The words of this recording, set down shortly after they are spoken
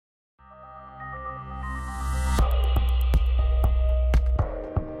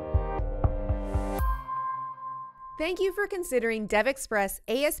Thank you for considering DevExpress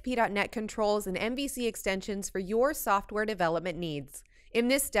ASP.NET controls and MVC extensions for your software development needs. In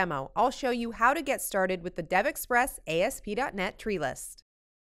this demo, I'll show you how to get started with the DevExpress ASP.NET TreeList.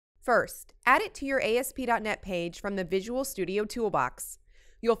 First, add it to your ASP.NET page from the Visual Studio Toolbox.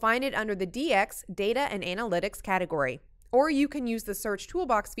 You'll find it under the DX Data and Analytics category, or you can use the Search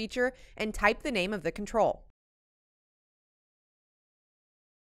Toolbox feature and type the name of the control.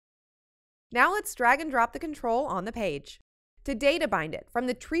 Now let's drag and drop the control on the page. To data bind it, from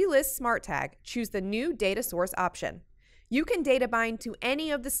the TreeList Smart Tag, choose the New Data Source option. You can data bind to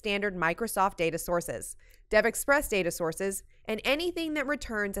any of the standard Microsoft data sources, DevExpress data sources, and anything that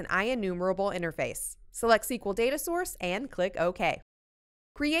returns an IEnumerable interface. Select SQL Data Source and click OK.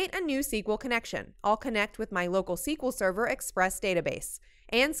 Create a new SQL connection. I'll connect with my local SQL Server Express database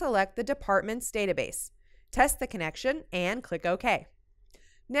and select the department's database. Test the connection and click OK.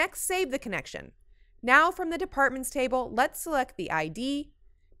 Next, save the connection. Now from the Departments table, let's select the ID,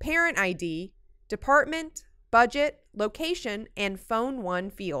 Parent ID, Department, Budget, Location, and Phone 1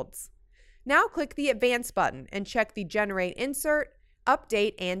 fields. Now click the Advanced button and check the Generate Insert,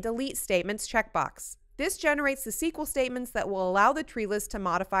 Update, and Delete Statements checkbox. This generates the SQL statements that will allow the TreeList to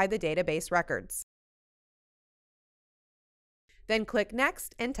modify the database records. Then click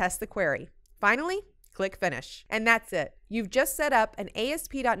Next and test the query. Finally, click Finish. And that's it. You've just set up an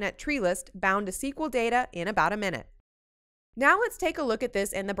ASP.NET TreeList bound to SQL data in about a minute. Now let's take a look at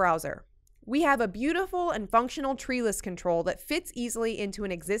this in the browser. We have a beautiful and functional TreeList control that fits easily into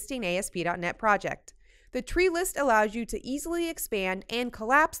an existing ASP.NET project. The TreeList allows you to easily expand and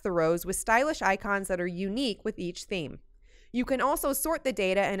collapse the rows with stylish icons that are unique with each theme. You can also sort the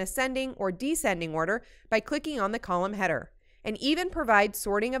data in ascending or descending order by clicking on the column header, and even provide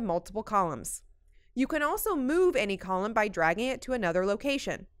sorting of multiple columns. You can also move any column by dragging it to another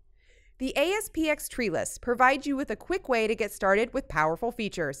location. The ASPxTreeList provides you with a quick way to get started with powerful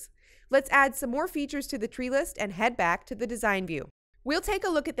features. Let's add some more features to the TreeList and head back to the design view. We'll take a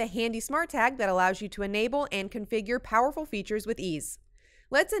look at the handy Smart Tag that allows you to enable and configure powerful features with ease.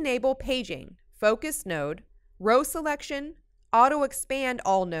 Let's enable paging, focus node, row selection, auto expand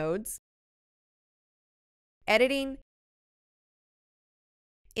all nodes, editing,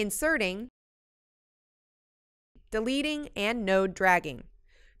 inserting, deleting, and node dragging.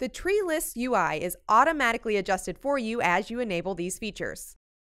 The TreeList UI is automatically adjusted for you as you enable these features.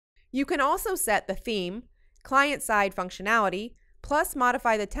 You can also set the theme, client-side functionality, plus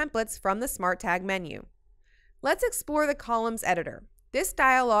modify the templates from the Smart Tag menu. Let's explore the Columns editor. This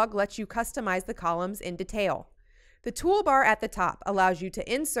dialog lets you customize the columns in detail. The toolbar at the top allows you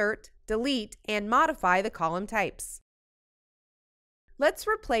to insert, delete, and modify the column types. Let's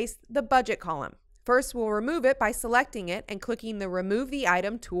replace the budget column. First, we'll remove it by selecting it and clicking the Remove the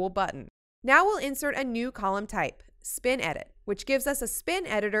Item tool button. Now we'll insert a new column type, Spin Edit, which gives us a spin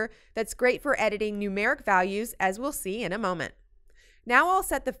editor that's great for editing numeric values, as we'll see in a moment. Now I'll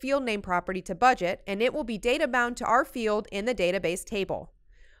set the field name property to budget, and it will be data bound to our field in the database table.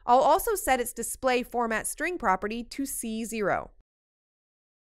 I'll also set its display format string property to C0.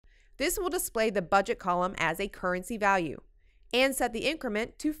 This will display the budget column as a currency value, and set the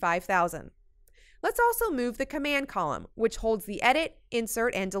increment to 5,000. Let's also move the command column, which holds the edit,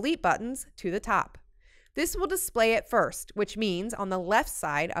 insert, and delete buttons, to the top. This will display it first, which means on the left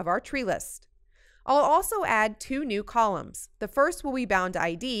side of our tree list. I'll also add two new columns. The first will be bound to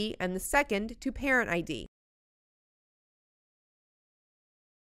ID and the second to parent ID.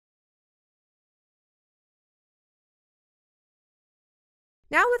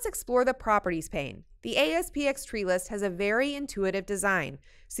 Now let's explore the Properties pane. The ASPxTreeList has a very intuitive design,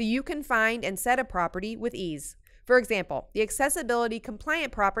 so you can find and set a property with ease. For example, the Accessibility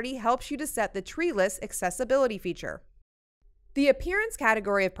Compliant property helps you to set the TreeList accessibility feature. The Appearance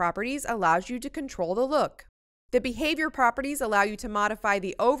category of properties allows you to control the look. The Behavior properties allow you to modify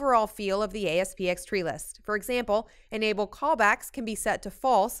the overall feel of the ASPxTreeList. For example, Enable Callbacks can be set to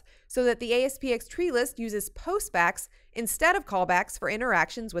false so that the ASPxTreeList uses postbacks instead of callbacks for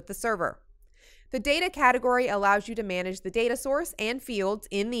interactions with the server. The Data category allows you to manage the data source and fields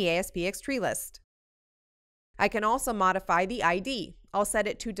in the ASPxTreeList. I can also modify the ID. I'll set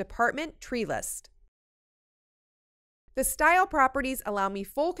it to Department TreeList. The Style properties allow me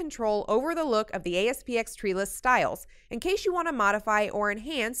full control over the look of the ASPxTreeList styles in case you want to modify or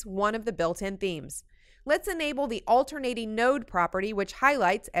enhance one of the built-in themes. Let's enable the Alternating Node property, which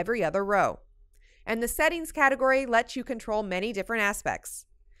highlights every other row. And the Settings category lets you control many different aspects.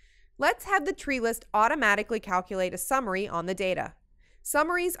 Let's have the TreeList automatically calculate a summary on the data.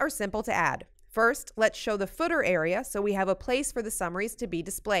 Summaries are simple to add. First, let's show the footer area so we have a place for the summaries to be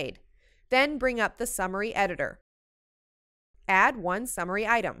displayed. Then bring up the summary editor. add one summary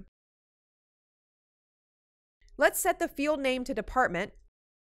item. Let's set the field name to department,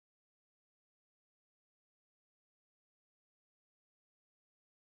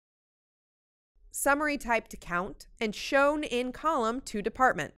 summary type to count, and shown in column to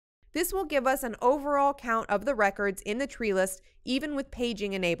department. This will give us an overall count of the records in the tree list, even with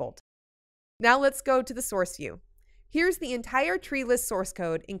paging enabled. Now let's go to the source view. Here's the entire tree list source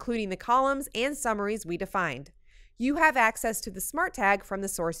code, including the columns and summaries we defined. You have access to the smart tag from the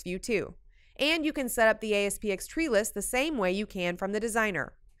source view too. And you can set up the ASPxTreeList the same way you can from the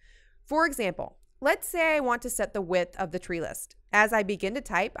designer. For example, let's say I want to set the width of the tree list. As I begin to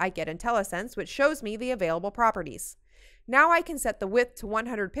type, I get IntelliSense, which shows me the available properties. Now I can set the width to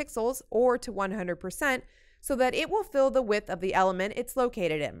 100 pixels or to 100% so that it will fill the width of the element it's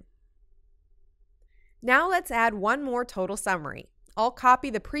located in. Now let's add one more total summary. I'll copy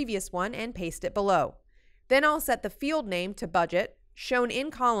the previous one and paste it below. Then I'll set the field name to budget, shown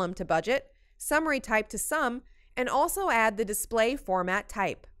in column to budget, summary type to sum, and also add the display format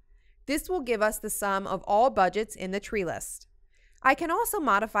type. This will give us the sum of all budgets in the tree list. I can also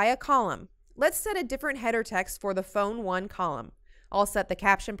modify a column. Let's set a different header text for the Phone 1 column. I'll set the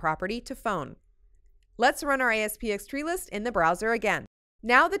caption property to phone. Let's run our ASPxTreeList in the browser again.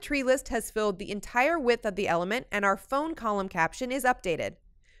 Now the tree list has filled the entire width of the element and our phone column caption is updated.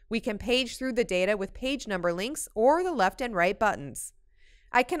 We can page through the data with page number links or the left and right buttons.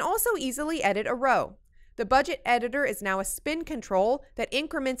 I can also easily edit a row. The budget editor is now a spin control that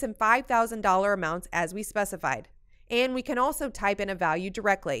increments in $5,000 amounts as we specified. And we can also type in a value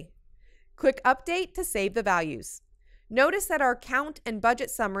directly. Click Update to save the values. Notice that our count and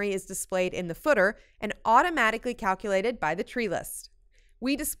budget summary is displayed in the footer and automatically calculated by the tree list.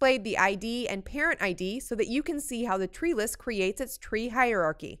 We displayed the ID and parent ID so that you can see how the tree list creates its tree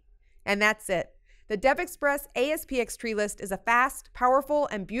hierarchy. And that's it. The DevExpress ASPxTreeList is a fast, powerful,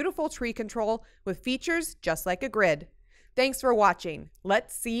 and beautiful tree control with features just like a grid. Thanks for watching.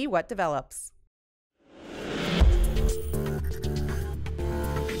 Let's see what develops.